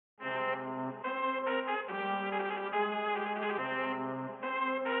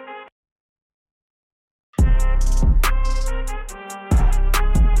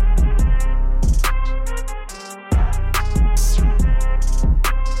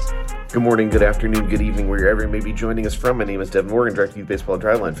Good morning, good afternoon, good evening, wherever you may be joining us from. My name is Devin Morgan, Director of Youth Baseball at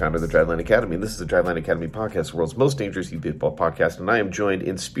Driveline, founder of the Driveline Academy. And this is the Driveline Academy podcast, the world's most dangerous youth baseball podcast. And I am joined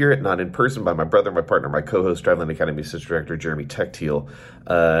in spirit, not in person, by my brother, my partner, my co-host, Driveline Academy Assistant Director, Jeremy Techteal.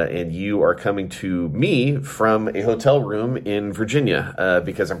 And you are coming to me from a hotel room in Virginia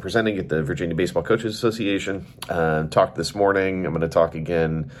because I'm presenting at the Virginia Baseball Coaches Association. Talked this morning. I'm going to talk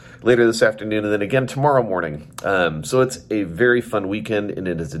again later this afternoon and then again tomorrow morning. So it's a very fun weekend, and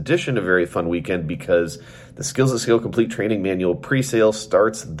it is addition a very fun weekend because the Skills at Scale Complete Training Manual pre-sale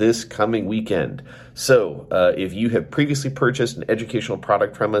starts this coming weekend. So if you have previously purchased an educational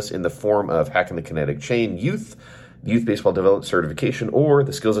product from us in the form of Hacking the Kinetic Chain Youth Baseball Development Certification, or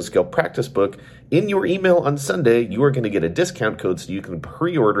the Skills at Scale Practice Book, in your email on Sunday, you are going to get a discount code so you can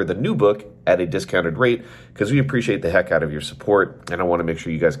pre-order the new book at a discounted rate because we appreciate the heck out of your support, and I want to make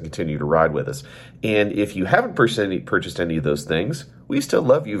sure you guys can continue to ride with us. And if you haven't purchased any of those things, we still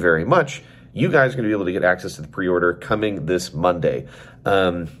love you very much. You guys are going to be able to get access to the pre-order coming this Monday.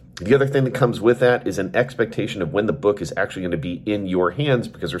 The other thing that comes with that is an expectation of when the book is actually going to be in your hands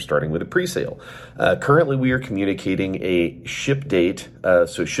because we're starting with a pre-sale. Currently, we are communicating a ship date,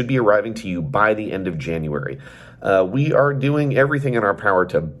 so it should be arriving to you by the end of January. We are doing everything in our power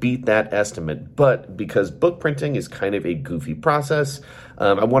to beat that estimate, but because book printing is kind of a goofy process,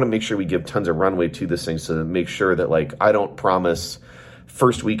 I want to make sure we give tons of runway to this thing so to make sure that I don't promise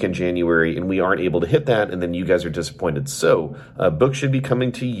first week in January and we aren't able to hit that and then you guys are disappointed. So book should be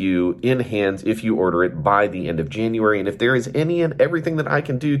coming to you in hands if you order it by the end of January. And if there is any and everything that I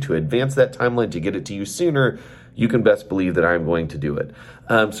can do to advance that timeline to get it to you sooner, you can best believe that I'm going to do it.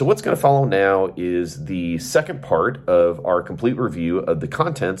 So what's going to follow now is the second part of our complete review of the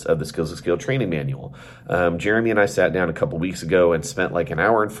contents of the Skills at Scale Training Manual. Jeremy and I sat down a couple weeks ago and spent an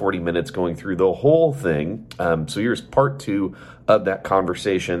hour and 40 minutes going through the whole thing. So here's part two of that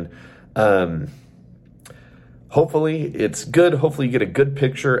conversation. Hopefully it's good. Hopefully you get a good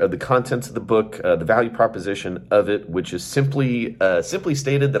picture of the contents of the book, the value proposition of it, which is simply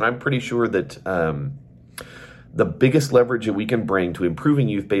stated that I'm pretty sure that the biggest leverage that we can bring to improving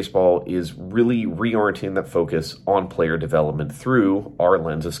youth baseball is really reorienting that focus on player development through our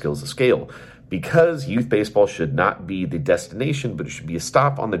lens of Skills at Scale. Because youth baseball should not be the destination, but it should be a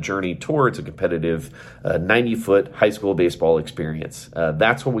stop on the journey towards a competitive 90-foot high school baseball experience.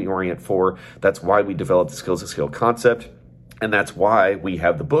 That's what we orient for. That's why we developed the Skills at Scale concept. And that's why we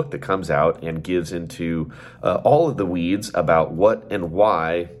have the book that comes out and gives into all of the weeds about what and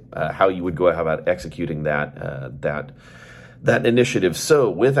why, how you would go about executing that initiative.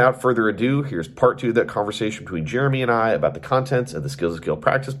 So without further ado, here's part two of that conversation between Jeremy and I about the contents of the Skills at Scale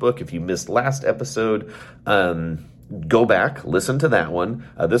Practice Book. If you missed last episode, go back, listen to that one.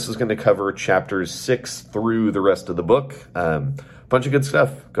 This is going to cover chapters 6 through the rest of the book. Bunch of good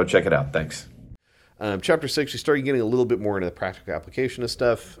stuff. Go check it out. Thanks. Chapter 6, we started getting a little bit more into the practical application of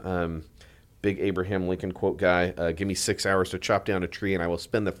stuff. Big Abraham Lincoln quote guy, give me 6 hours to chop down a tree and I will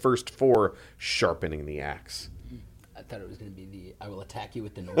spend the first 4 sharpening the axe. I thought it was going to be I will attack you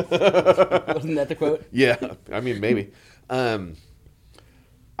with the north. Wasn't that the quote? Yeah, I mean, maybe.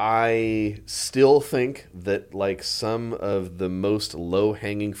 I still think that some of the most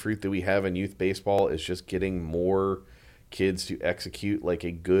low-hanging fruit that we have in youth baseball is just getting more kids to execute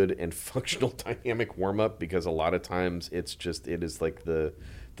a good and functional dynamic warm-up, because a lot of times it is the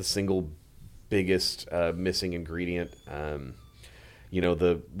single biggest missing ingredient.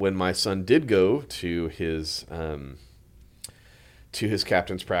 When my son did go to his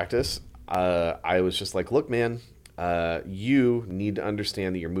captain's practice, I was just look, man, you need to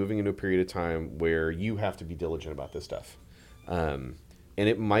understand that you're moving into a period of time where you have to be diligent about this stuff. And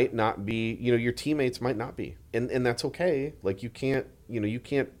it might not be, your teammates might not be, and that's okay. You can't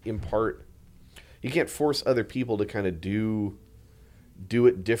force other people to kind of do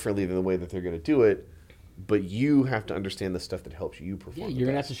it differently than the way that they're going to do it, but you have to understand the stuff that helps you perform. Yeah, you're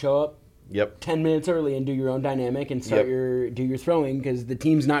going to have to show up 10 minutes early and do your own dynamic and do your throwing, because the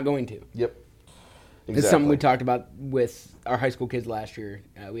team's not going to. Yep. Exactly. It's something we talked about with our high school kids last year.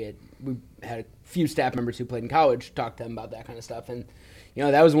 We had a few staff members who played in college, talk to them about that kind of stuff, and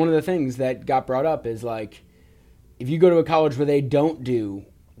that was one of the things that got brought up is if you go to a college where they don't do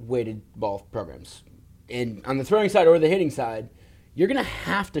weighted ball programs, and on the throwing side or the hitting side, you're going to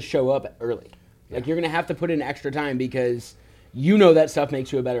have to show up early. You're going to have to put in extra time because that stuff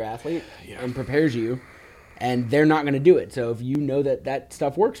makes you a better athlete and prepares you, and they're not going to do it. So if you know that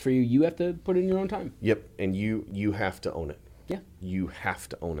stuff works for you, you have to put in your own time. Yep, and you have to own it. Yeah. You have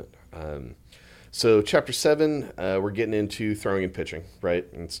to own it. So chapter 7, we're getting into throwing and pitching, right?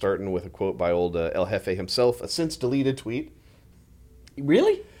 And starting with a quote by old El Jefe himself, a since deleted tweet.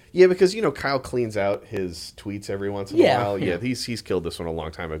 Really? Yeah, because, Kyle cleans out his tweets every once in a while. Yeah, he's killed this one a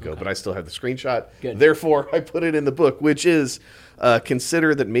long time ago, but I still have the screenshot. Good. Therefore, I put it in the book, which is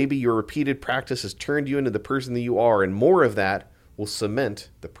consider that maybe your repeated practice has turned you into the person that you are, and more of that will cement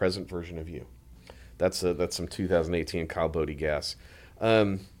the present version of you. That's some 2018 Kyle Bodie gas.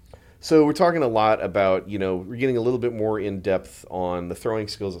 So we're talking a lot about, we're getting a little bit more in depth on the throwing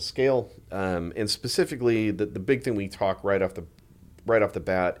skills of scale, and specifically the big thing we talk right off the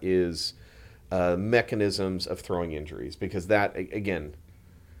bat is mechanisms of throwing injuries, because that, again,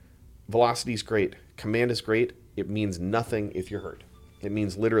 velocity is great, command is great. It means nothing if you're hurt. It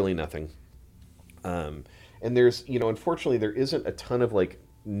means literally nothing. And there's, unfortunately, there isn't a ton of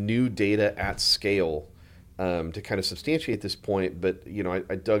new data at scale to kind of substantiate this point, but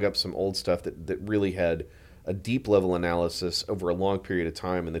I dug up some old stuff that really had a deep level analysis over a long period of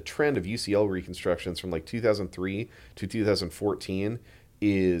time, and the trend of UCL reconstructions from 2003 to 2014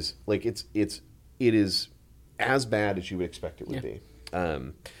 is it is as bad as you would expect it would be.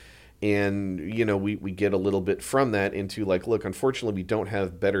 And we get a little bit from that into look, unfortunately we don't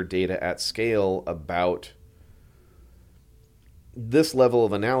have better data at scale about this level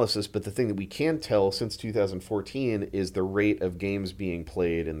of analysis, but the thing that we can tell since 2014 is the rate of games being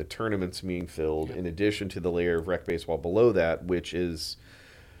played and the tournaments being filled, in addition to the layer of rec baseball below that, which is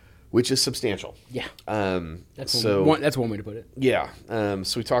substantial. Yeah. That's one way to put it. Yeah.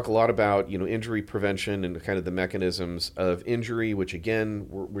 So we talk a lot about injury prevention and kind of the mechanisms of injury, which again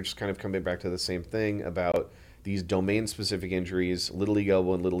we're just kind of coming back to the same thing about these domain specific injuries. Little league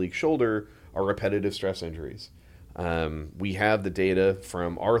elbow and little league shoulder are repetitive stress injuries. We have the data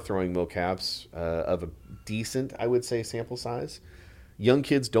from our throwing milcaps of a decent, I would say, sample size. Young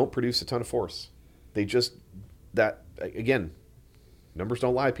kids don't produce a ton of force. They just, again, numbers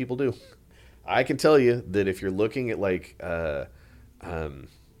don't lie, people do. I can tell you that if you're looking at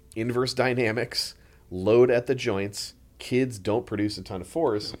inverse dynamics, load at the joints, kids don't produce a ton of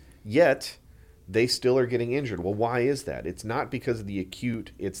force, yet they still are getting injured. Well, why is that? It's not because of the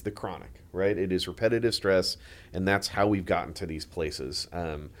acute, it's the chronic, right? It is repetitive stress, and that's how we've gotten to these places.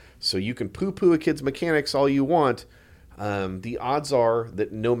 So you can poo-poo a kid's mechanics all you want. The odds are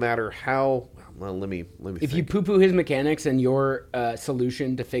that no matter how... Well, let me If you poo-poo his mechanics and your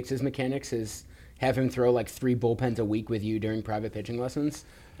solution to fix his mechanics is have him throw 3 bullpens a week with you during private pitching lessons,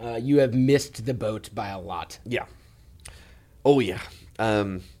 you have missed the boat by a lot. Yeah. Oh, yeah.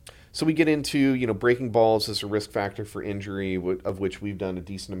 So we get into, breaking balls as a risk factor for injury, of which we've done a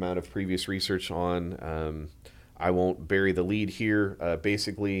decent amount of previous research on. I won't bury the lead here.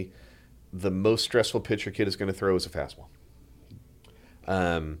 Basically, the most stressful pitch your kid is going to throw is a fastball.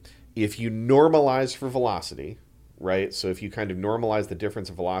 If you normalize for velocity, right? So if you kind of normalize the difference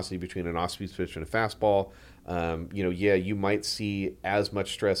of velocity between an off-speed pitch and a fastball, you might see as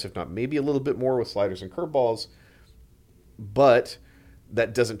much stress, if not maybe a little bit more with sliders and curveballs, but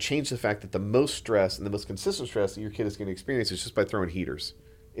that doesn't change the fact that the most stress and the most consistent stress that your kid is going to experience is just by throwing heaters.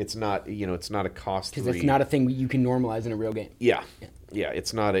 It's not, it's not a cost-free... Because it's not a thing you can normalize in a real game. Yeah.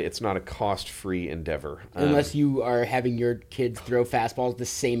 It's not a cost-free endeavor. Unless you are having your kids throw fastballs the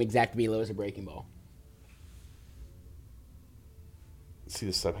same exact velo as a breaking ball. See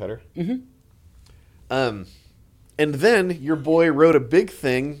the subheader? Mm-hmm. And then your boy wrote a big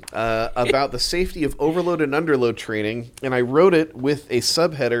thing about the safety of overload and underload training, and I wrote it with a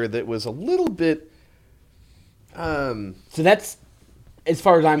subheader that was a little bit... So that's, as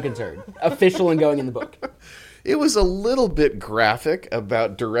far as I'm concerned, official and going in the book. It was a little bit graphic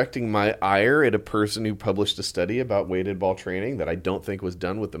about directing my ire at a person who published a study about weighted ball training that I don't think was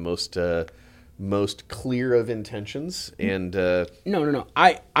done with the most clear of intentions. And no.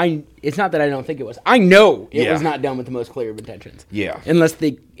 I it's not that I don't think it was. I know it was not done with the most clear of intentions. Yeah. Unless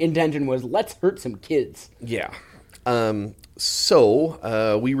the intention was, let's hurt some kids. Yeah.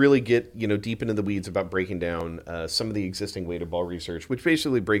 So we really get deep into the weeds about breaking down some of the existing weighted ball research, which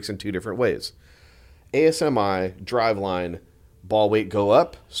basically breaks in 2 different ways. ASMI, Driveline, ball weight go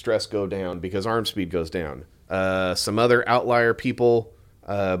up, stress go down because arm speed goes down. Some other outlier people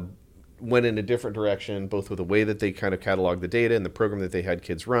went in a different direction, both with the way that they kind of cataloged the data and the program that they had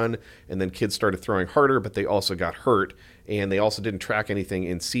kids run, and then kids started throwing harder, but they also got hurt, and they also didn't track anything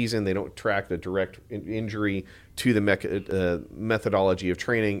in season. They don't track the direct injury to the methodology of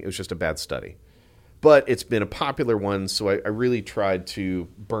training. It was just a bad study. But it's been a popular one, so I really tried to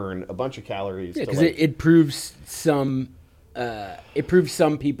burn a bunch of calories. Yeah, because it proves some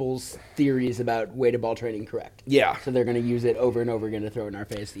people's theories about weighted ball training correct. Yeah. So they're going to use it over and over again to throw it in our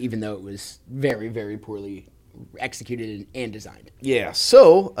face, even though it was very, very poorly executed and designed. Yeah.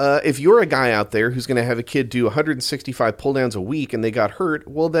 So if you're a guy out there who's going to have a kid do 165 pull downs a week and they got hurt,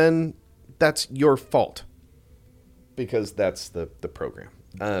 well, then that's your fault because that's the program.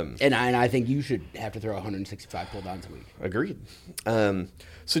 And I think you should have to throw 165 pull downs a week. Agreed.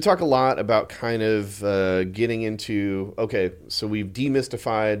 So we talk a lot about kind of getting into, okay, so we've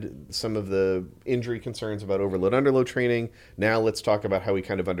demystified some of the injury concerns about overload, underload training. Now let's talk about how we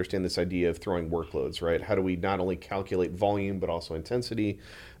kind of understand this idea of throwing workloads, right? How do we not only calculate volume, but also intensity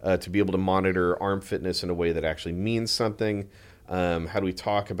to be able to monitor arm fitness in a way that actually means something? How do we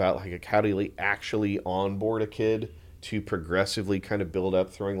talk about like how do we actually onboard a kid to progressively kind of build up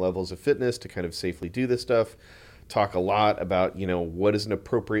throwing levels of fitness to kind of safely do this stuff? Talk a lot about, what is an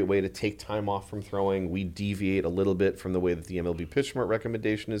appropriate way to take time off from throwing. We deviate a little bit from the way that the MLB Pitch Smart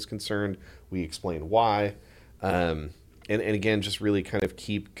recommendation is concerned. We explain why. And again, just really kind of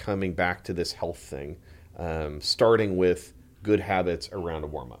keep coming back to this health thing, starting with good habits around a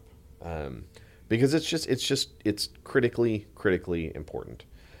warm-up. Because it's critically important.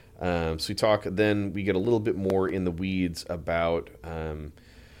 So we talk, then we get a little bit more in the weeds about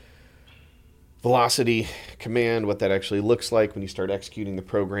velocity, command, what that actually looks like when you start executing the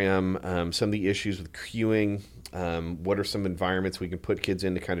program, some of the issues with cueing, what are some environments we can put kids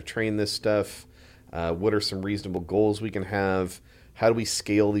in to kind of train this stuff, what are some reasonable goals we can have, how do we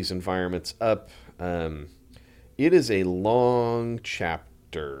scale these environments up. It is a long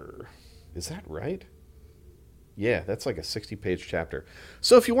chapter. Is that right? Yeah, that's like a 60-page chapter.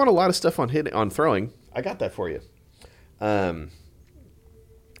 So if you want a lot of stuff on throwing, I got that for you. And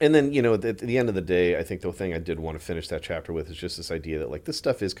then, at the end of the day, I think the thing I did want to finish that chapter with is just this idea that like this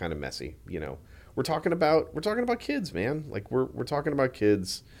stuff is kind of messy. We're talking about kids, man. Like we're talking about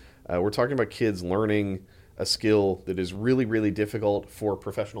kids. We're talking about kids learning a skill that is really, really difficult for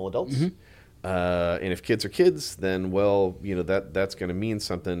professional adults. Mm-hmm. And if kids are kids, then that's going to mean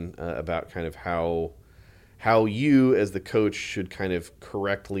something about kind of how you as the coach should kind of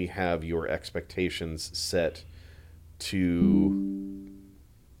correctly have your expectations set to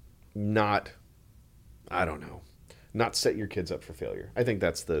not set your kids up for failure. I think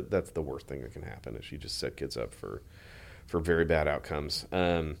that's the worst thing that can happen is you just set kids up for very bad outcomes.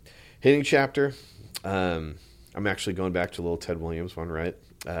 Hitting chapter. I'm actually going back to a little Ted Williams one, right?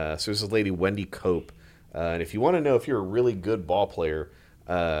 So there's this lady, Wendy Cope. And if you want to know if you're a really good ball player,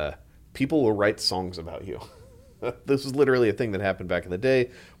 people will write songs about you. This was literally a thing that happened back in the day.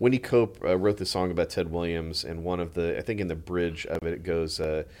 Wendy Cope wrote this song about Ted Williams, and I think in the bridge of it goes,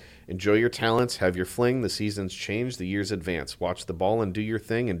 enjoy your talents, have your fling, the seasons change, the years advance. Watch the ball and do your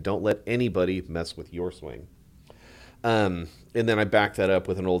thing, and don't let anybody mess with your swing. And then I back that up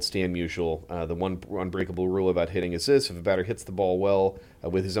with an old Stan Musial. The one unbreakable rule about hitting is this: if a batter hits the ball well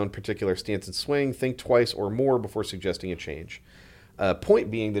with his own particular stance and swing, think twice or more before suggesting a change. Point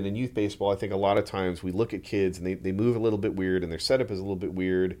being that in youth baseball, I think a lot of times we look at kids and they move a little bit weird and their setup is a little bit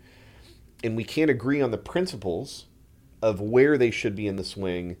weird, and we can't agree on the principles of where they should be in the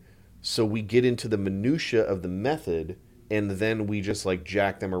swing, so we get into the minutia of the method, and then we just like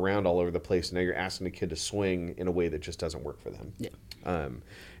jack them around all over the place. Now you're asking the kid to swing in a way that just doesn't work for them. Yeah.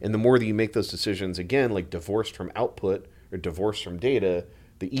 And the more that you make those decisions, again, like divorced from output or divorced from data,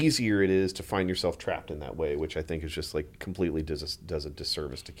 the easier it is to find yourself trapped in that way, which I think is just like completely does a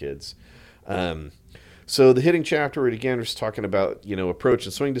disservice to kids. So the hitting chapter, again, we're just talking about, approach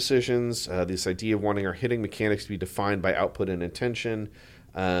and swing decisions, this idea of wanting our hitting mechanics to be defined by output and intention.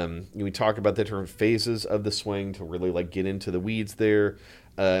 We talk about the different phases of the swing to really like get into the weeds there.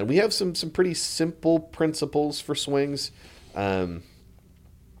 And we have some pretty simple principles for swings. Again,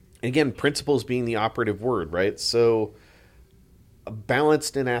 principles being the operative word, right? So a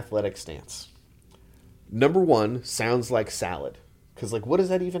balanced and athletic stance. Number one sounds like salad. Because, what does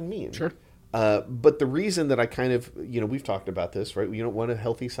that even mean? Sure. But the reason that I kind of, we've talked about this, right? You don't want a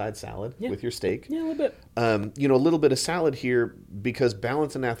healthy side salad with your steak. Yeah, a little bit. A little bit of salad here because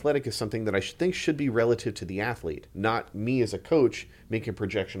balance and athletic is something that I think should be relative to the athlete, not me as a coach making a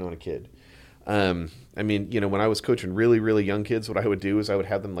projection on a kid. When I was coaching really, really young kids, what I would do is I would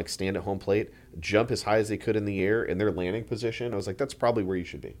have them stand at home plate, jump as high as they could in the air in their landing position. I was like, that's probably where you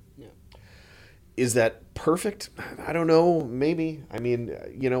should be. Yeah. Is that perfect? I don't know. Maybe.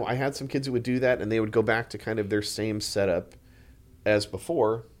 I had some kids who would do that and they would go back to kind of their same setup as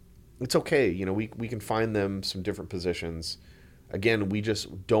before. It's okay. We can find them some different positions. Again, we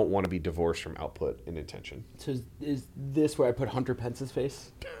just don't want to be divorced from output and intention. So is this where I put Hunter Pence's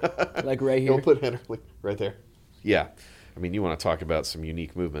face? Right here? Don't put Hunter right there. Yeah. You want to talk about some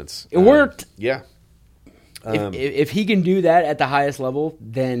unique movements. It worked. Yeah. If he can do that at the highest level,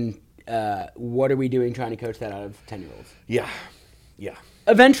 then what are we doing trying to coach that out of 10-year-olds? Yeah.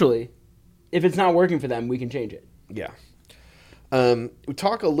 Eventually, if it's not working for them, we can change it. Yeah. We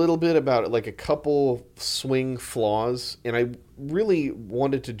talk a little bit about like a couple swing flaws, and I really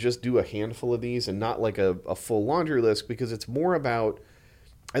wanted to just do a handful of these and not like a full laundry list, because it's more about,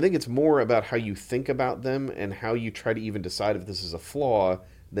 I think it's more about how you think about them and how you try to even decide if this is a flaw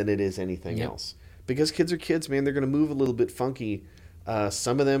than it is anything else. Because kids are kids, man. They're going to move a little bit funky.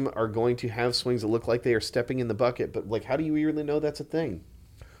 Some of them are going to have swings that look like they are stepping in the bucket, but like, how do you really know that's a thing?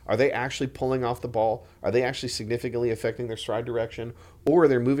 Are they actually pulling off the ball? Are they actually significantly affecting their stride direction? Or are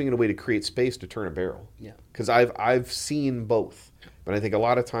they moving in a way to create space to turn a barrel? Yeah. Because I've seen both. But I think a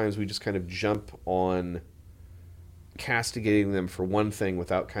lot of times we just kind of jump on castigating them for one thing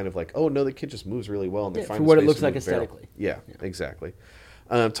without kind of like, oh, no, the kid just moves really well. And they're for what it looks like aesthetically. Yeah, exactly.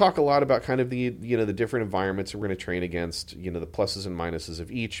 Talk a lot about kind of the different environments we're going to train against, the pluses and minuses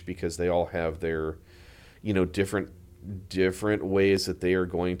of each, because they all have their, different ways that they are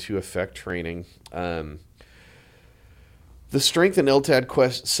going to affect training. The strength and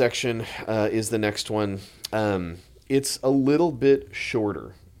LTAD section is the next one. It's a little bit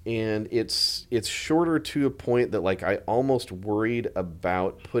shorter, and it's shorter to a point that like I almost worried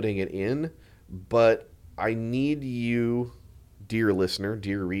about putting it in, but I need you, dear listener,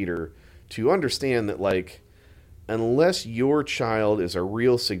 dear reader, to understand that like unless your child is a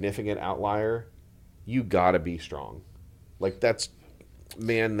real significant outlier, you gotta be strong. Like that's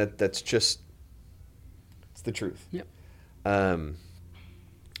just, it's the truth. Yep. I'm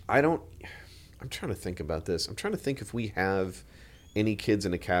trying to think about this. I'm trying to think if we have any kids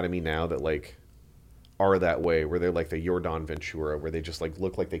in academy now that like are that way, where they're like the Jordan Ventura, where they just like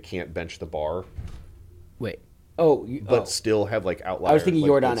look like they can't bench the bar. Wait. But still have like outliers. I was thinking like,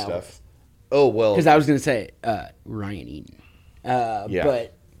 Jordan stuff. Oh well, because I was going to say Ryan Eaton.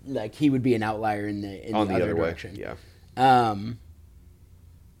 But like he would be an outlier in the other direction. Way.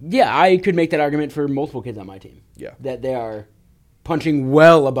 Yeah, I could make that argument for multiple kids on my team. Yeah, that they are punching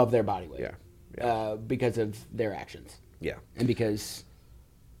well above their body weight. Because of their actions. Yeah, and because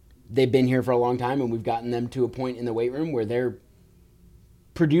they've been here for a long time, and we've gotten them to a point in the weight room where they're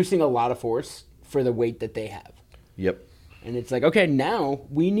producing a lot of force for the weight that they have. Yep. And it's like, okay, now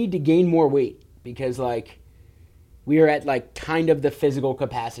we need to gain more weight, because like we are at like kind of the physical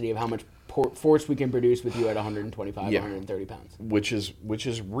capacity of how much force we can produce with you at 125, 130 pounds. Which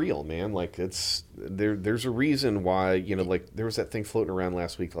is real, man. Like it's there's a reason why, like there was that thing floating around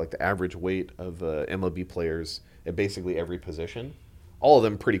last week, like the average weight of MLB players at basically every position, all of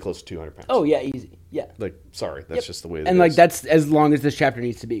them pretty close to 200 pounds. Oh yeah, easy. Yeah. Like, sorry, that's just the way it is. And like that's as long as this chapter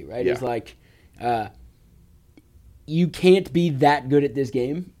needs to be, right? Yeah. It's like you can't be that good at this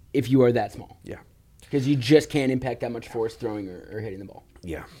game if you are that small. Yeah. Because you just can't impact that much force throwing or hitting the ball.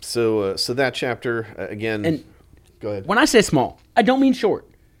 Yeah. So that chapter, again, and go ahead. When I say small, I don't mean short.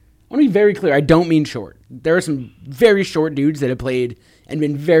 I want to be very clear. I don't mean short. There are some very short dudes that have played and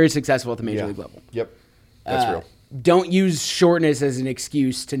been very successful at the major league level. Yep. That's real. Don't use shortness as an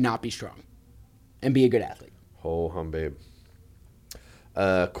excuse to not be strong and be a good athlete. Ho hum babe.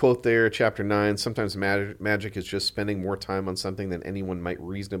 Quote there, chapter 9, sometimes magic is just spending more time on something than anyone might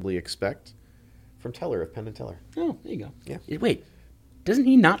reasonably expect. From Teller of Penn and Teller. Oh, there you go. Yeah. Wait, doesn't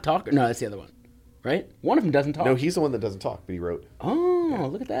he not talk? No, that's the other one, right? One of them doesn't talk. No, he's the one that doesn't talk, but he wrote. Oh,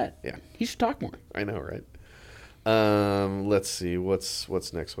 look at that. Yeah. He should talk more. I know, right? Let's see. What's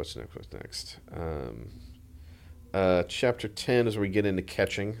next? Chapter 10 is where we get into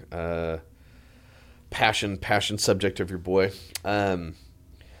catching. Passion subject of your boy.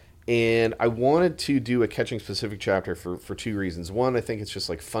 And I wanted to do a catching specific chapter for two reasons. One, I think it's just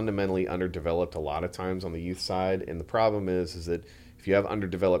like fundamentally underdeveloped a lot of times on the youth side. And the problem is that if you have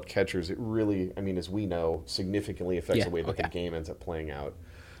underdeveloped catchers, it really, I mean, as we know, significantly affects the way that the game ends up playing out.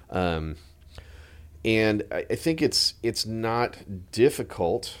 And I think it's not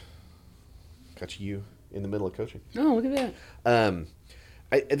difficult. Got you in the middle of coaching. Oh, look at that.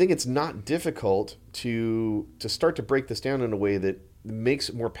 I think it's not difficult to start to break this down in a way that makes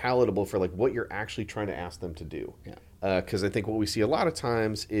it more palatable for like what you're actually trying to ask them to do. Because I think what we see a lot of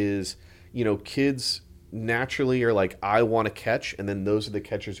times is, kids naturally are like, I want to catch, and then those are the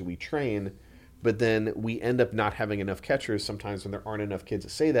catchers that we train. But then we end up not having enough catchers sometimes when there aren't enough kids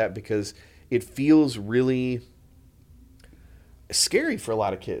that say that, because it feels really scary for a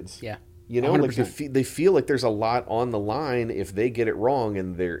lot of kids. Yeah. Like they feel like there's a lot on the line if they get it wrong,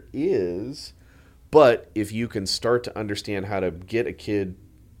 and there is. But if you can start to understand how to get a kid,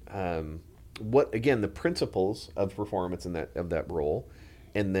 the principles of performance of that role,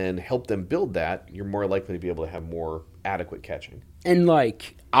 and then help them build that, you're more likely to be able to have more adequate catching. And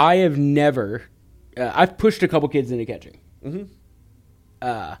like, I have never, I've pushed a couple kids into catching.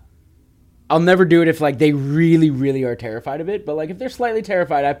 I'll never do it if like they really, really are terrified of it. But like if they're slightly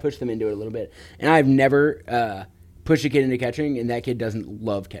terrified, I push them into it a little bit. And I've never pushed a kid into catching, and that kid doesn't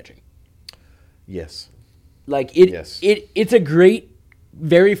love catching. Yes. Like it's a great,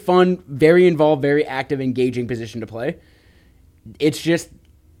 very fun, very involved, very active, engaging position to play. It's just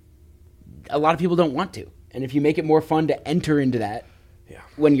a lot of people don't want to. And if you make it more fun to enter into that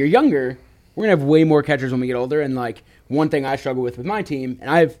when you're younger, we're going to have way more catchers when we get older. And like one thing I struggle with my team, and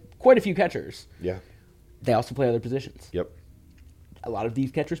I have quite a few catchers. Yeah. They also play other positions. Yep. A lot of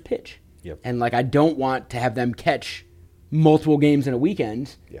these catchers pitch. Yep. And like I don't want to have them catch multiple games in a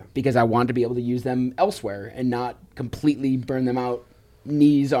weekend because I want to be able to use them elsewhere and not completely burn them out,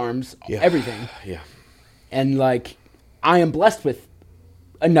 knees, arms, everything. Yeah. And like I am blessed with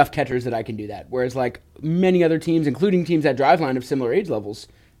enough catchers that I can do that. Whereas like many other teams, including teams at Driveline of similar age levels,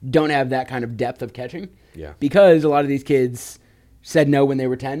 don't have that kind of depth of catching. Yeah. Because a lot of these kids said no when they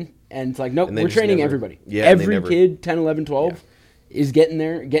were 10. And it's like, nope, we're training everybody. Yeah, every kid, 10, 11, 12, is getting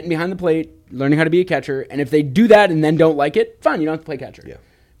there, getting behind the plate, learning how to be a catcher. And if they do that and then don't like it, fine, you don't have to play catcher. Yeah.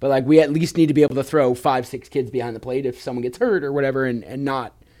 But like we at least need to be able to throw 5, 6 kids behind the plate if someone gets hurt or whatever and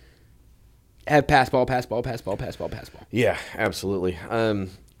not have pass ball. Yeah, absolutely.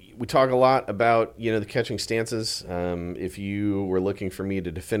 We talk a lot about, the catching stances. If you were looking for me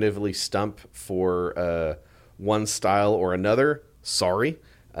to definitively stump for one style or another, sorry,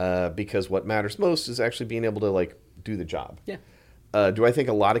 because what matters most is actually being able to like do the job. Yeah. Do I think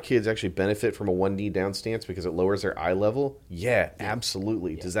a lot of kids actually benefit from a one knee down stance because it lowers their eye level? Yeah,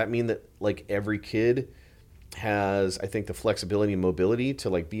 absolutely. Yeah. Does that mean that like every kid has, I think, the flexibility and mobility to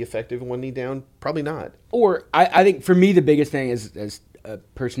like be effective in one knee down? Probably not. Or I think for me the biggest thing is as a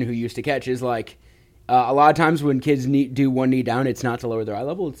person who used to catch is like a lot of times when kids do one knee down, it's not to lower their eye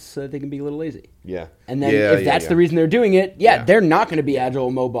level. It's so they can be a little lazy. Yeah. And then if that's the reason they're doing it, they're not going to be agile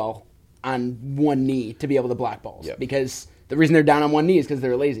and mobile on one knee to be able to block balls because the reason they're down on one knee is because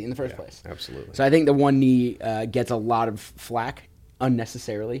they're lazy in the first place. Absolutely. So I think the one knee gets a lot of flack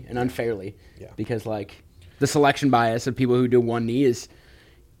unnecessarily and unfairly because like the selection bias of people who do one knee is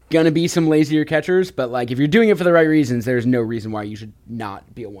going to be some lazier catchers, but like if you're doing it for the right reasons, there's no reason why you should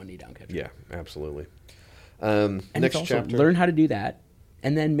not be a one knee down catcher. Yeah, absolutely. And next also chapter, learn how to do that,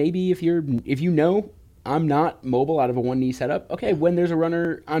 and then maybe if you know I'm not mobile out of a one knee setup, okay, when there's a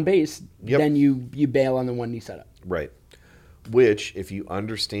runner on base, then you bail on the one knee setup. Right. Which, if you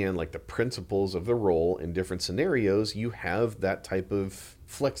understand like the principles of the role in different scenarios, you have that type of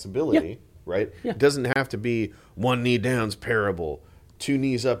flexibility, right? Yeah. It doesn't have to be one knee down's parable, 2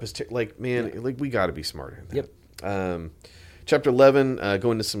 knees up is like we got to be smarter than that. Chapter 11,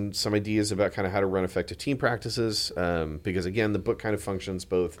 go into some ideas about kind of how to run effective team practices, because again, the book kind of functions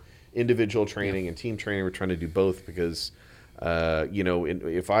both individual training and team training. We're trying to do both because,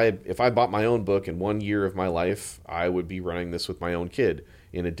 if I bought my own book in 1 year of my life, I would be running this with my own kid.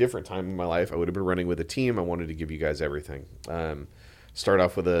 In a different time in my life, I would have been running with a team. I wanted to give you guys everything. Start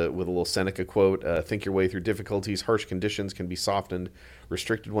off with a little Seneca quote: "Think your way through difficulties. Harsh conditions can be softened,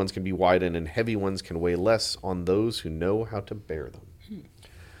 restricted ones can be widened, and heavy ones can weigh less on those who know how to bear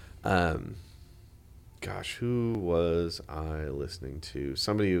them." Gosh, who was I listening to?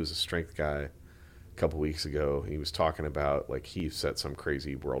 Somebody who was a strength guy a couple weeks ago. He was talking about like he set some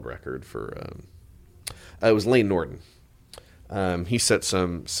crazy world record for. It was Lane Norton. He set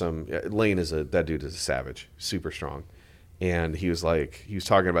some. Lane that dude is a savage, super strong. And he was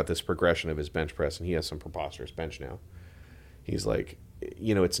talking about this progression of his bench press, and he has some preposterous bench now. He's like,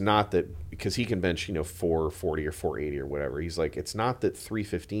 it's not that because he can bench, 440 or 480 or whatever. He's like, it's not that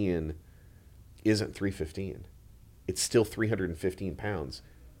 315 isn't 315. It's still 315 pounds.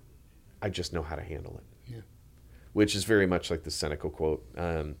 I just know how to handle it. Yeah. Which is very much like the Seneca quote.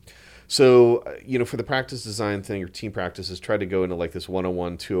 So, for the practice design thing or team practices, try to go into like this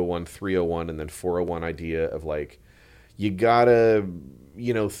 101, 201, 301, and then 401 idea of like, you gotta,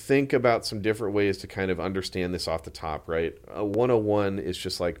 think about some different ways to kind of understand this off the top, right? 101 is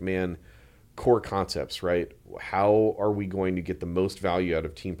just like, core concepts, right? How are we going to get the most value out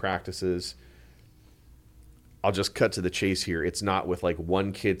of team practices? I'll just cut to the chase here. It's not with like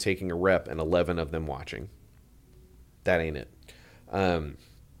one kid taking a rep and 11 of them watching. That ain't it.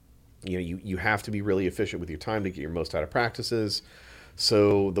 You have to be really efficient with your time to get your most out of practices.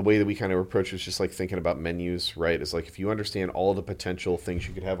 So the way that we kind of approach it is just like thinking about menus, right? It's like if you understand all the potential things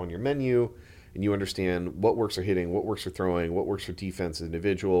you could have on your menu and you understand what works for hitting, what works for throwing, what works for defense as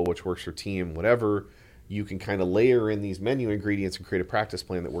individual, which works for team, whatever, you can kind of layer in these menu ingredients and create a practice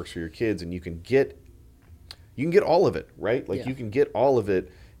plan that works for your kids, and you can get all of it, right? Like you can get all of it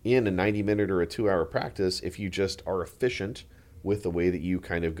in a 90-minute or a 2-hour practice if you just are efficient with the way that you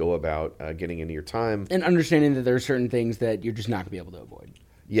kind of go about getting into your time. And understanding that there are certain things that you're just not going to be able to avoid.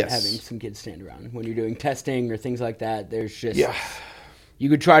 Yes. Having some kids stand around. When you're doing testing or things like that, there's just... Yeah. You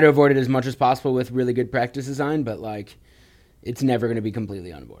could try to avoid it as much as possible with really good practice design, but like it's never going to be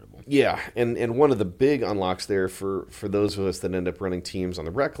completely unavoidable. Yeah, and one of the big unlocks there for those of us that end up running teams on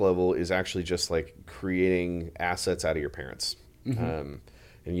the rec level is actually just like creating assets out of your parents. Mm-hmm.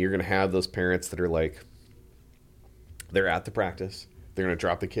 And you're going to have those parents that are like, they're at the practice. They're going to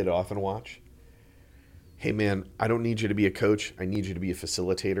drop the kid off and watch. Hey, man, I don't need you to be a coach. I need you to be a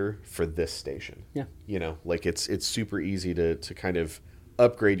facilitator for this station. Yeah. You know, like it's super easy to kind of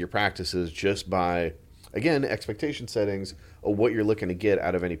upgrade your practices just by, again, expectation settings of what you're looking to get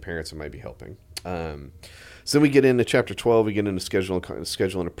out of any parents that might be helping. So then we get into chapter 12. We get into schedule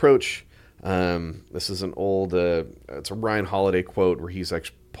and approach. This is an old, it's a Ryan Holiday quote where he's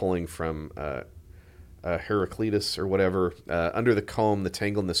actually pulling from Heraclitus or whatever. Under the comb, the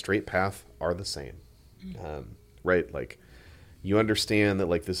tangle and the straight path are the same. Right? Like you understand that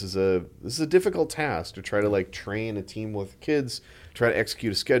like this is a difficult task to try to like train a team with kids, try to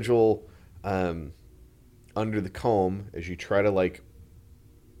execute a schedule under the comb. As you try to like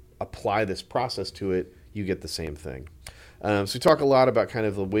apply this process to it, you get the same thing. So we talk a lot about kind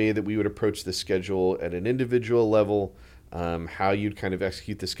of the way that we would approach the schedule at an individual level, how you'd kind of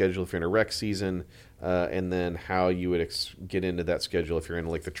execute the schedule if you're in a rec season, and then how you would get into that schedule if you're in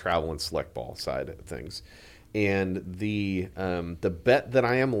like the travel and select ball side of things. And the bet that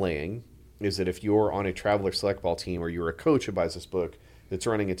I am laying is that if you're on a travel or select ball team or you're a coach who buys this book that's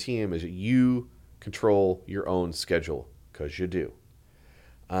running a team, is that you control your own schedule, because you do.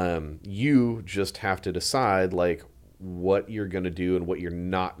 You just have to decide like what you're going to do and what you're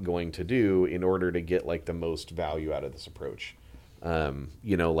not going to do in order to get like the most value out of this approach.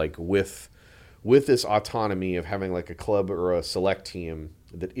 You know, like with this autonomy of having like a club or a select team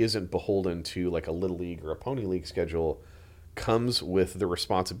that isn't beholden to like a little league or a pony league schedule, comes with the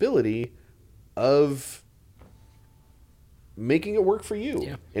responsibility of making it work for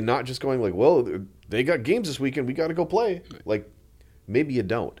you, and not just going like, well, they got games this weekend, we got to go play. Like maybe you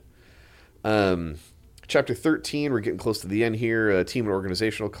don't. Chapter 13, we're getting close to the end here, team and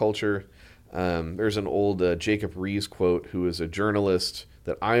organizational culture. There's an old Jacob Rees quote, who is a journalist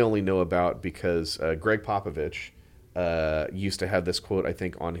that I only know about because Greg Popovich used to have this quote, I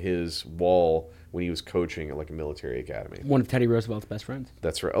think, on his wall when he was coaching at like a military academy. One of Teddy Roosevelt's best friends.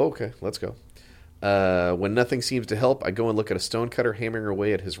 That's right. Oh, okay, let's go. When nothing seems to help, I go and look at a stonecutter hammering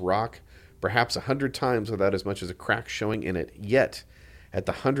away at his rock, perhaps 100 times without as much as a crack showing in it. Yet, at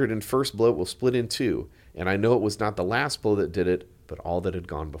the 101st blow, it will split in two, and I know it was not the last blow that did it, but all that had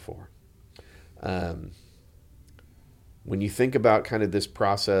gone before. When you think about kind of this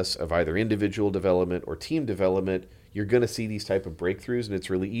process of either individual development or team development, you're going to see these type of breakthroughs, and it's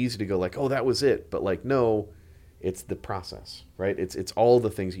really easy to go like, oh, that was it. But like, no, it's the process, right? It's all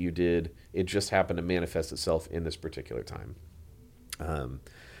the things that you did. It just happened to manifest itself in this particular time.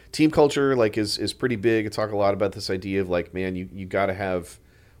 Team culture like is pretty big. I talk a lot about this idea of like, man, you got to have,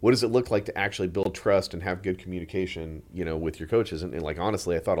 what does it look like to actually build trust and have good communication, you know, with your coaches? And like,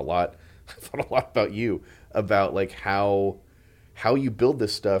 honestly, I thought a lot about you, about like how you build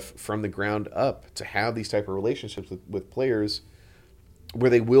this stuff from the ground up to have these type of relationships with players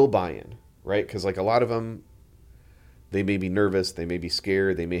where they will buy in, right? Because like a lot of them, they may be nervous, they may be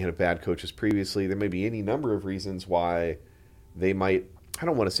scared, they may have bad coaches previously. There may be any number of reasons why they might, I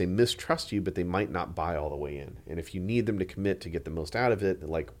don't want to say mistrust you, but they might not buy all the way in. And if you need them to commit to get the most out of it,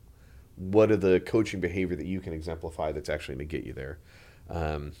 like what are the coaching behavior that you can exemplify that's actually going to get you there?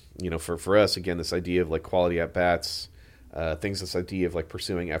 You know, for us, again, this idea of like quality at bats, this idea of like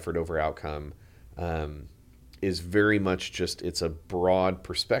pursuing effort over outcome, is very much just, it's a broad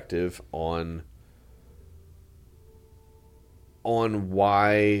perspective on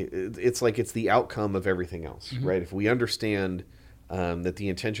why it's like, it's the outcome of everything else, mm-hmm. right? If we understand that the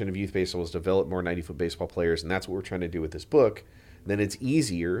intention of youth baseball is to develop more 90-foot baseball players, and that's what we're trying to do with this book, then it's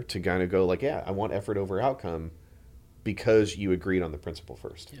easier to kind of go like, yeah, I want effort over outcome, because you agreed on the principle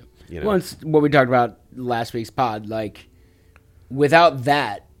first. Yeah. You know? Well, it's what we talked about last week's pod. Like, without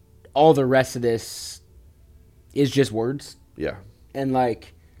that, all the rest of this is just words. Yeah. And,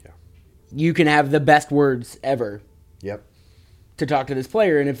 like, you can have the best words ever. Yep. To talk to this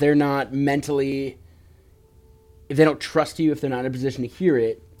player, and if they're not mentally, if they don't trust you, if they're not in a position to hear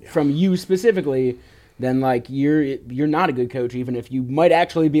it from you specifically, then like you're not a good coach. Even if you might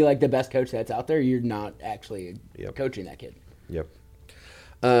actually be like the best coach that's out there, you're not actually coaching that kid. Yep.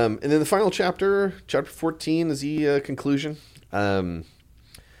 And then the final chapter 14, is the conclusion.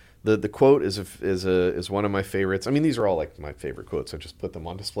 The quote is one of my favorites. I mean, these are all like my favorite quotes. I just put them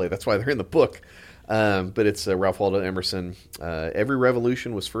on display. That's why they're in the book. But it's Ralph Waldo Emerson. Every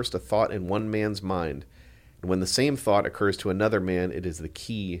revolution was first a thought in one man's mind. And when the same thought occurs to another man, it is the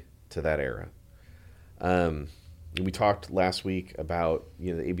key to that era. We talked last week about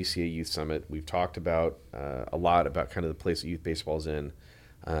the ABCA Youth Summit. We've talked about a lot about kind of the place that youth baseball is in.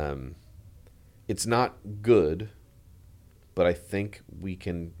 It's not good, but I think we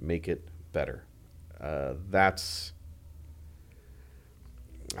can make it better. I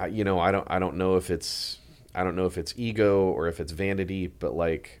don't know if it's ego or if it's vanity, but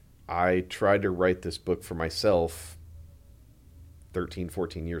like I tried to write this book for myself 13,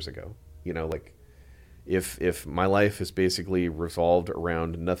 14 years ago. Like if my life has basically revolved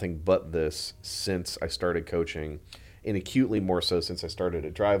around nothing but this since I started coaching, and acutely more so since I started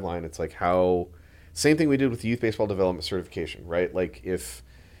at Driveline, it's like same thing we did with the youth baseball development certification, right? Like if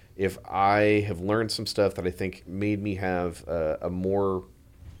I have learned some stuff that I think made me have a more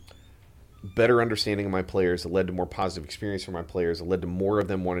better understanding of my players, that led to more positive experience for my players, that led to more of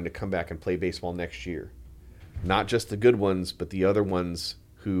them wanting to come back and play baseball next year. Not just the good ones, but the other ones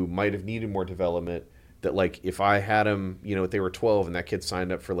who might have needed more development, that like if I had them, if they were 12 and that kid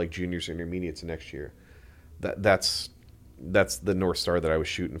signed up for like juniors or intermediates next year, that's the North Star that I was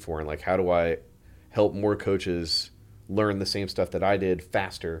shooting for. And like, how do I help more coaches learn the same stuff that I did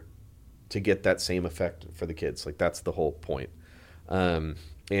faster to get that same effect for the kids? Like, that's the whole point.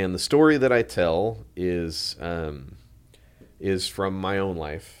 And the story that I tell is from my own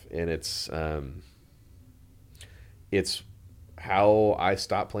life, and it's how I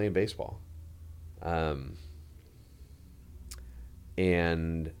stopped playing baseball.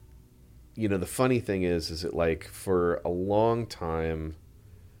 And the funny thing is that like for a long time,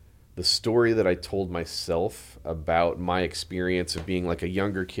 the story that I told myself about my experience of being like a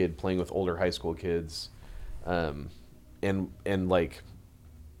younger kid playing with older high school kids, and like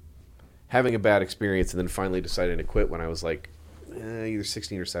having a bad experience and then finally deciding to quit when I was like either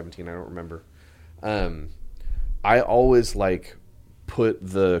 16 or 17, I don't remember. I always like put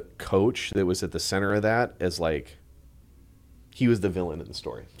the coach that was at the center of that as like he was the villain in the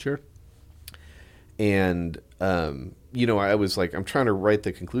story. Sure. And I was like, I'm trying to write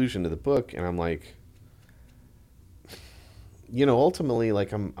the conclusion to the book, and I'm like, ultimately,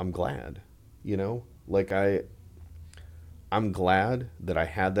 like I'm glad, like I'm glad that I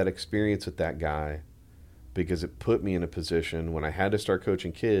had that experience with that guy, because it put me in a position when I had to start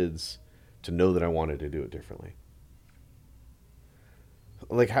coaching kids to know that I wanted to do it differently.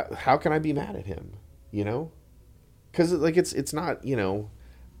 Like how can I be mad at him, Because like it's not, And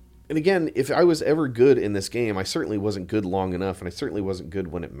again, if I was ever good in this game, I certainly wasn't good long enough, and I certainly wasn't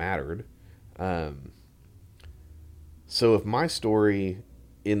good when it mattered. So if my story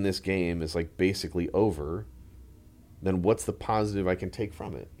in this game is like basically over, then what's the positive I can take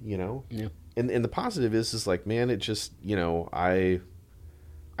from it, Yeah. And the positive is like, man, it just, I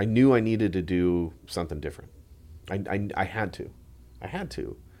knew I needed to do something different. I had to.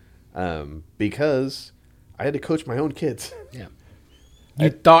 Because I had to coach my own kids. Yeah. You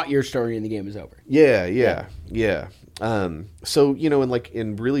thought your story in the game was over. Yeah. So,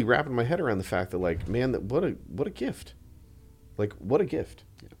 and really wrapping my head around the fact that like, man, what a gift. Like, what a gift.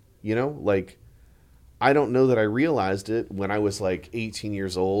 Yeah. Like, I don't know that I realized it when I was like 18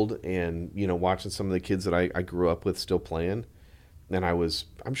 years old and, watching some of the kids that I grew up with still playing. And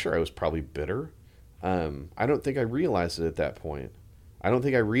I'm sure I was probably bitter. I don't think I realized it at that point. I don't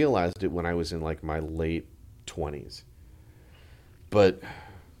think I realized it when I was in like my late 20s. But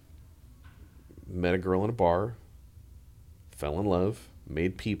met a girl in a bar, fell in love,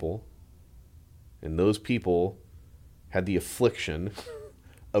 made people, and those people had the affliction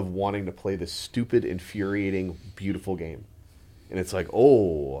of wanting to play this stupid, infuriating, beautiful game. And it's like,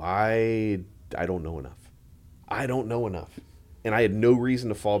 I don't know enough. I don't know enough. And I had no reason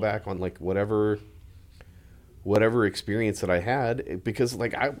to fall back on like whatever experience that I had, because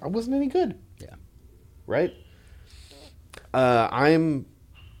like I wasn't any good. Yeah. Right? I'm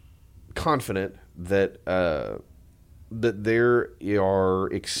confident that that there are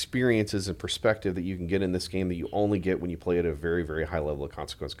experiences and perspective that you can get in this game that you only get when you play at a very, very high level of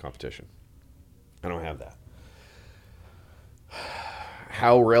consequence competition. I don't have that.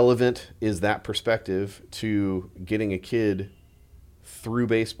 How relevant is that perspective to getting a kid through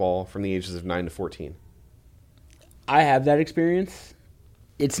baseball from the ages of 9 to 14? I have that experience.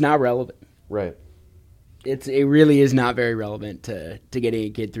 It's not relevant. Right. It really is not very relevant to getting a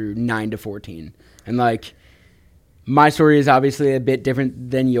kid through 9 to 14. And like, my story is obviously a bit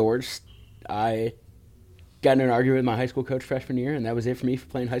different than yours. I got in an argument with my high school coach freshman year, and that was it for me for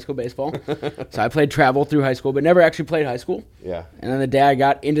playing high school baseball. So I played travel through high school, but never actually played high school. Yeah. And then the day I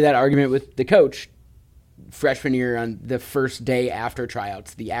got into that argument with the coach freshman year on the first day after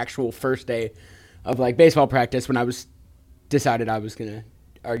tryouts, the actual first day of like baseball practice, when I was decided I was going to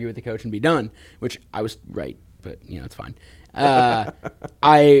argue with the coach and be done, which I was right, but it's fine.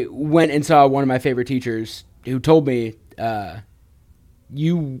 I went and saw one of my favorite teachers who told me,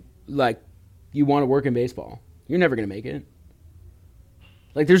 you want to work in baseball, you're never going to make it.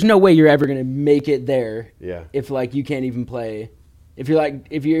 Like, there's no way you're ever going to make it there. Yeah. If like you can't even play, if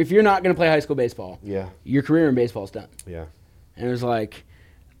you're not going to play high school baseball, yeah, your career in baseball is done. Yeah. And it was like,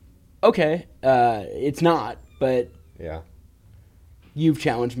 okay, it's not, but yeah, you've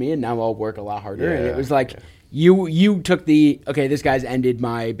challenged me, and now I'll work a lot harder. Yeah, and it was like, you took okay, this guy's ended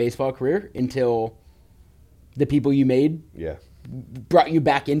my baseball career until the people you made brought you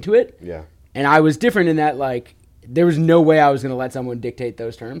back into it. Yeah. And I was different in that, like, there was no way I was going to let someone dictate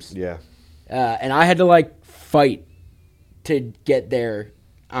those terms. Yeah. And I had to, like, fight to get there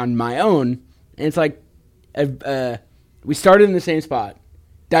on my own. And it's like, we started in the same spot,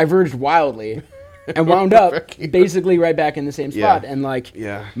 diverged wildly, and wound up basically right back in the same spot. And like,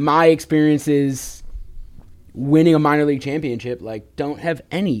 my experiences winning a minor league championship, like, don't have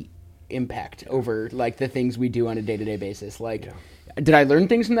any impact over like the things we do on a day-to-day basis. Like, did I learn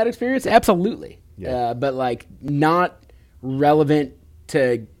things from that experience? Absolutely. But like, not relevant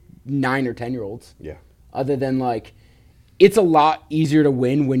to 9 or 10-year-olds. Yeah. Other than like, it's a lot easier to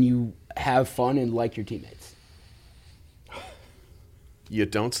win when you have fun and like your teammates. You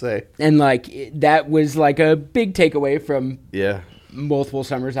don't say. And like, that was like a big takeaway from Yeah. multiple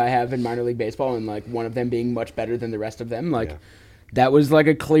summers I have in minor league baseball, and like one of them being much better than the rest of them. Like, that was like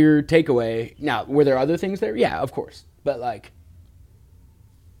a clear takeaway. Now, were there other things there? Yeah, of course. But like,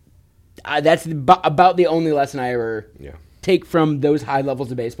 that's about the only lesson I ever take from those high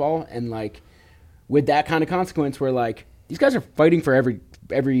levels of baseball. And like, with that kind of consequence, where like, these guys are fighting for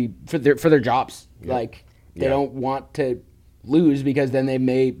for their jobs. Like, they don't want to lose because then they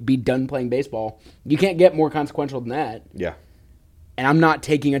may be done playing baseball. You can't get more consequential than that. Yeah. And I'm not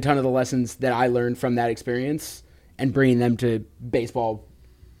taking a ton of the lessons that I learned from that experience and bringing them to baseball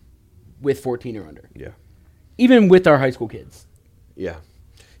with 14 or under. Yeah. Even with our high school kids. Yeah.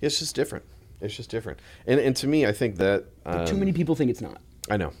 It's just different. And to me, I think that... But too many people think it's not.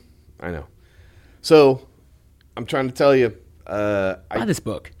 I know. So, I'm trying to tell you... Buy this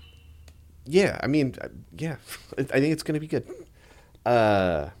book. Yeah, I mean, I think it's going to be good.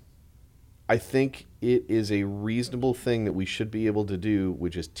 I think it is a reasonable thing that we should be able to do,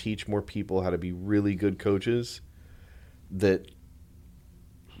 which is teach more people how to be really good coaches that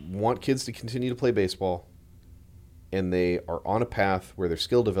want kids to continue to play baseball, and they are on a path where their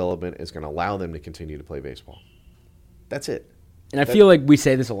skill development is going to allow them to continue to play baseball. That's it. And I feel like we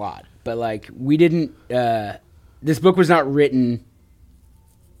say this a lot, but like, we didn't... this book was not written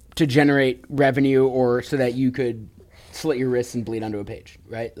to generate revenue or so that you could slit your wrists and bleed onto a page,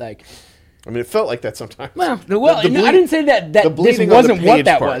 right? Like, I mean, it felt like that sometimes. Well, I didn't say that this wasn't what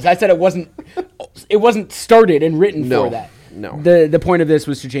that was. I said it wasn't started and written for that. No. The point of this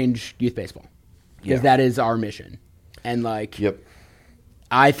was to change youth baseball, because that is our mission. And like,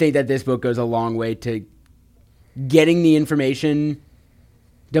 I think that this book goes a long way to getting the information,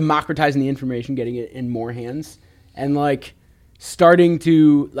 democratizing the information, getting it in more hands, and like, starting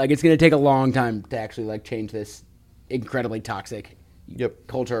to, like, it's going to take a long time to actually like change this incredibly toxic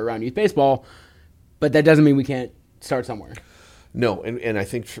culture around youth baseball, but that doesn't mean we can't start somewhere. No, and I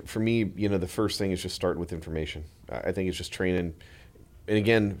think for me, the first thing is just starting with information. I think it's just training. And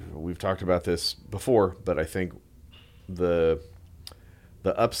again, we've talked about this before, but I think the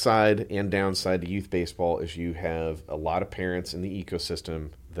upside and downside to youth baseball is you have a lot of parents in the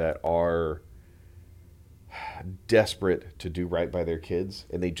ecosystem that are desperate to do right by their kids,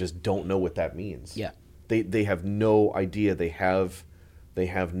 and they just don't know what that means. Yeah. They have no idea. They have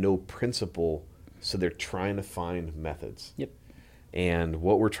no principle, so they're trying to find methods. Yep. And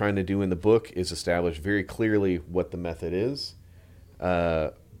what we're trying to do in the book is establish very clearly what the method is,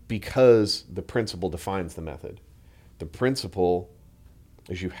 because the principle defines the method. The principle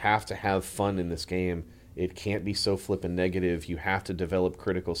is you have to have fun in this game. It can't be so flippin' negative. You have to develop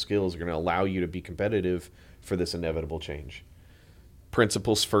critical skills that are going to allow you to be competitive for this inevitable change.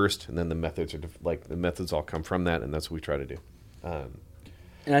 Principles first, and then the methods the methods all come from that, and that's what we try to do.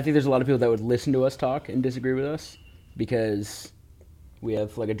 And I think there's a lot of people that would listen to us talk and disagree with us, because we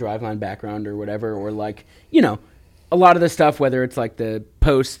have like a Driveline background or whatever, or like, you know, a lot of the stuff, whether it's like the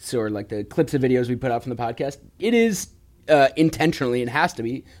posts or like the clips of videos we put out from the podcast, it is intentionally, it has to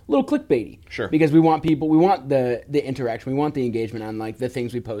be a little clickbaity. Sure. Because we want the interaction, we want the engagement on like the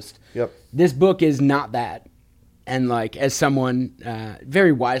things we post. Yep. This book is not that. And like, as someone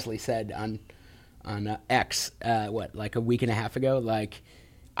very wisely said on X, like a week and a half ago, like,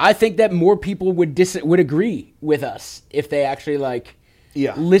 I think that more people would agree with us if they actually like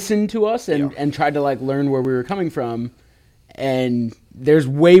listened to us and tried to like learn where we were coming from. And there's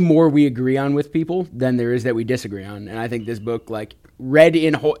way more we agree on with people than there is that we disagree on. And I think this book, like read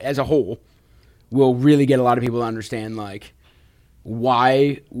as a whole, will really get a lot of people to understand like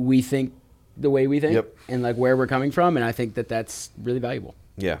why we think the way we think and like where we're coming from. And I think that that's really valuable.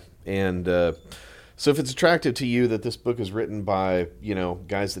 Yeah. And so if it's attractive to you that this book is written by, you know,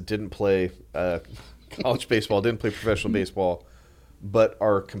 guys that didn't play college baseball, didn't play professional baseball, but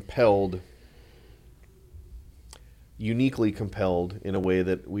are uniquely compelled in a way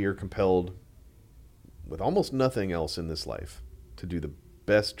that we are compelled with almost nothing else in this life to do the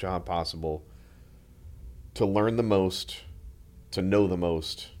best job possible, to learn the most, to know the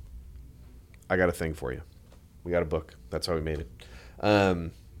most. I got a thing for you. We got a book. That's how we made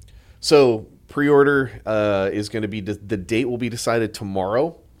it. So pre-order is going to be, the date will be decided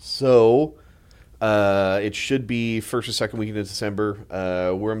tomorrow. So it should be first or second weekend of December,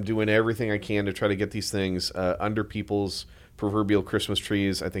 where I'm doing everything I can to try to get these things under people's proverbial Christmas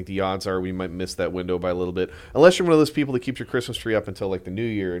trees. I think the odds are we might miss that window by a little bit, unless you're one of those people that keeps your Christmas tree up until like the new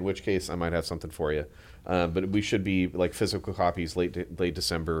year, in which case I might have something for you. But we should be like physical copies late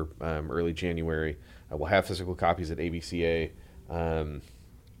December, early January. We'll have physical copies at ABCA.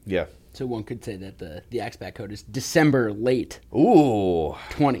 Yeah. So one could say that the Axback code is December late. Ooh.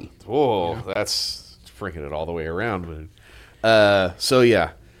 20. Oh, you know? That's freaking it all the way around. So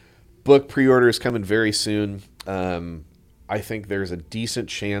yeah, book pre-order is coming very soon. I think there's a decent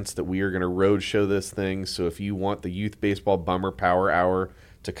chance that we are going to roadshow this thing. So if you want the Youth Baseball Bummer Power Hour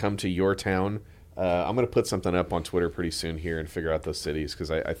to come to your town, I'm going to put something up on Twitter pretty soon here and figure out those cities,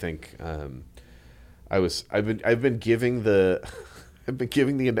 because I think I've been giving the I've been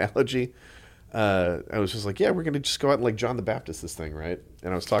giving the analogy. I was just like, yeah, we're going to just go out and like John the Baptist this thing, right?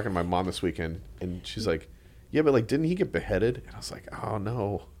 And I was talking to my mom this weekend, and she's like, yeah, but like, didn't he get beheaded? And I was like, oh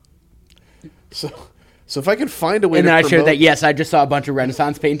no. So if I could find a way, and then I shared that, yes, I just saw a bunch of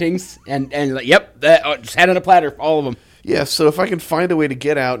Renaissance paintings, and like, yep, just had on a platter, all of them. Yeah, so if I can find a way to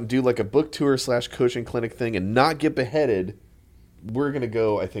get out and do like a book tour / coaching clinic thing and not get beheaded, we're gonna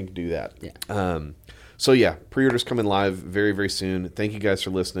go, I think, do that. Yeah. So yeah, pre-orders coming live very, very soon. Thank you guys for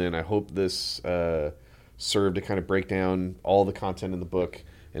listening. I hope this served to kind of break down all the content in the book.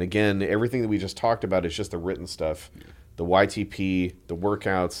 And again, everything that we just talked about is just the written stuff. Yeah. The YTP, the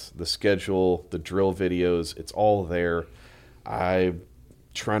workouts, the schedule, the drill videos, it's all there. I'm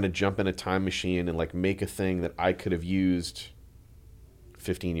trying to jump in a time machine and like make a thing that I could have used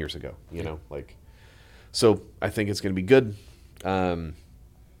 15 years ago, you know, like, so I think it's going to be good.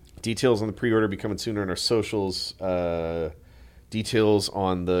 Details on the pre-order be coming sooner on our socials. Details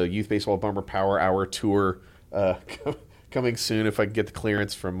on the Youth Baseball Bummer Power Hour tour coming soon, if I can get the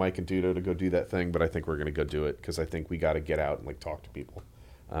clearance from Mike and Dudo to go do that thing. But I think we're going to go do it, because I think we got to get out and like talk to people.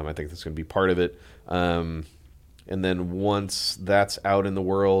 I think that's going to be part of it. And then once that's out in the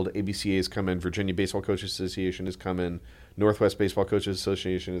world, ABCA is coming, Virginia Baseball Coaches Association is coming, Northwest Baseball Coaches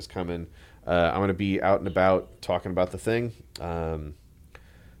Association is coming. I'm going to be out and about talking about the thing.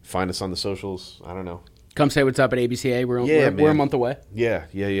 Find us on the socials. I don't know. Come say what's up at ABCA. We're a month away. Yeah.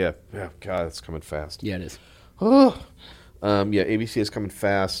 God, it's coming fast. Yeah, it is. Oh. Yeah, ABCA is coming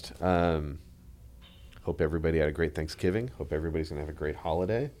fast. Hope everybody had a great Thanksgiving. Hope everybody's going to have a great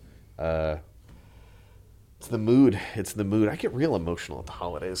holiday. It's the mood. I get real emotional at the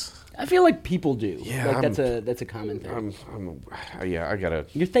holidays. I feel like people do. Yeah, like that's a common thing. I gotta.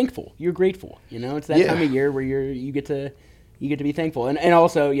 You're thankful. You're grateful. You know, it's that time of year where you get to be thankful. And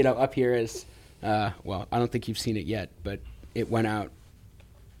also, you know, up here is, well, I don't think you've seen it yet, but it went out.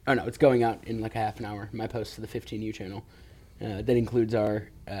 Oh no, it's going out in like a half an hour. My post to the 15U channel that includes our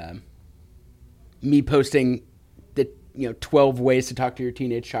me posting the 12 ways to talk to your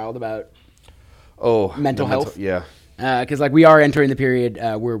teenage child about mental health. Yeah. Because like we are entering the period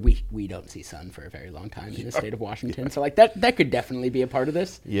where we don't see sun for a very long time in the state of Washington. Yeah. So like that could definitely be a part of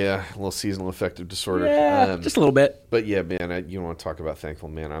this. Yeah, a little seasonal affective disorder. Yeah, just a little bit. But yeah, man, you want to talk about thankful,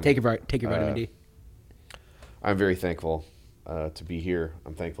 man. Take your vitamin D. I'm very thankful to be here.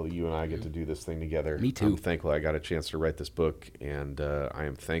 I'm thankful that you and I get to do this thing together. Me too. I'm thankful I got a chance to write this book, and I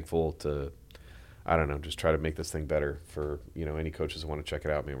am thankful to I don't know, just try to make this thing better for, any coaches who want to check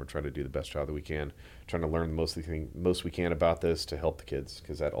it out. Man, we're trying to do the best job that we can, trying to learn the most we can about this to help the kids,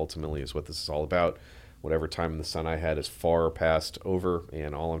 because that ultimately is what this is all about. Whatever time in the sun I had is far past over,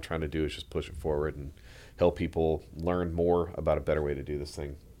 and all I'm trying to do is just push it forward and help people learn more about a better way to do this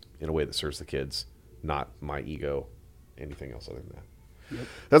thing in a way that serves the kids, not my ego, anything else other than that. Yep.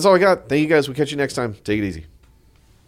 That's all I got. Thank you guys. We'll catch you next time. Take it easy.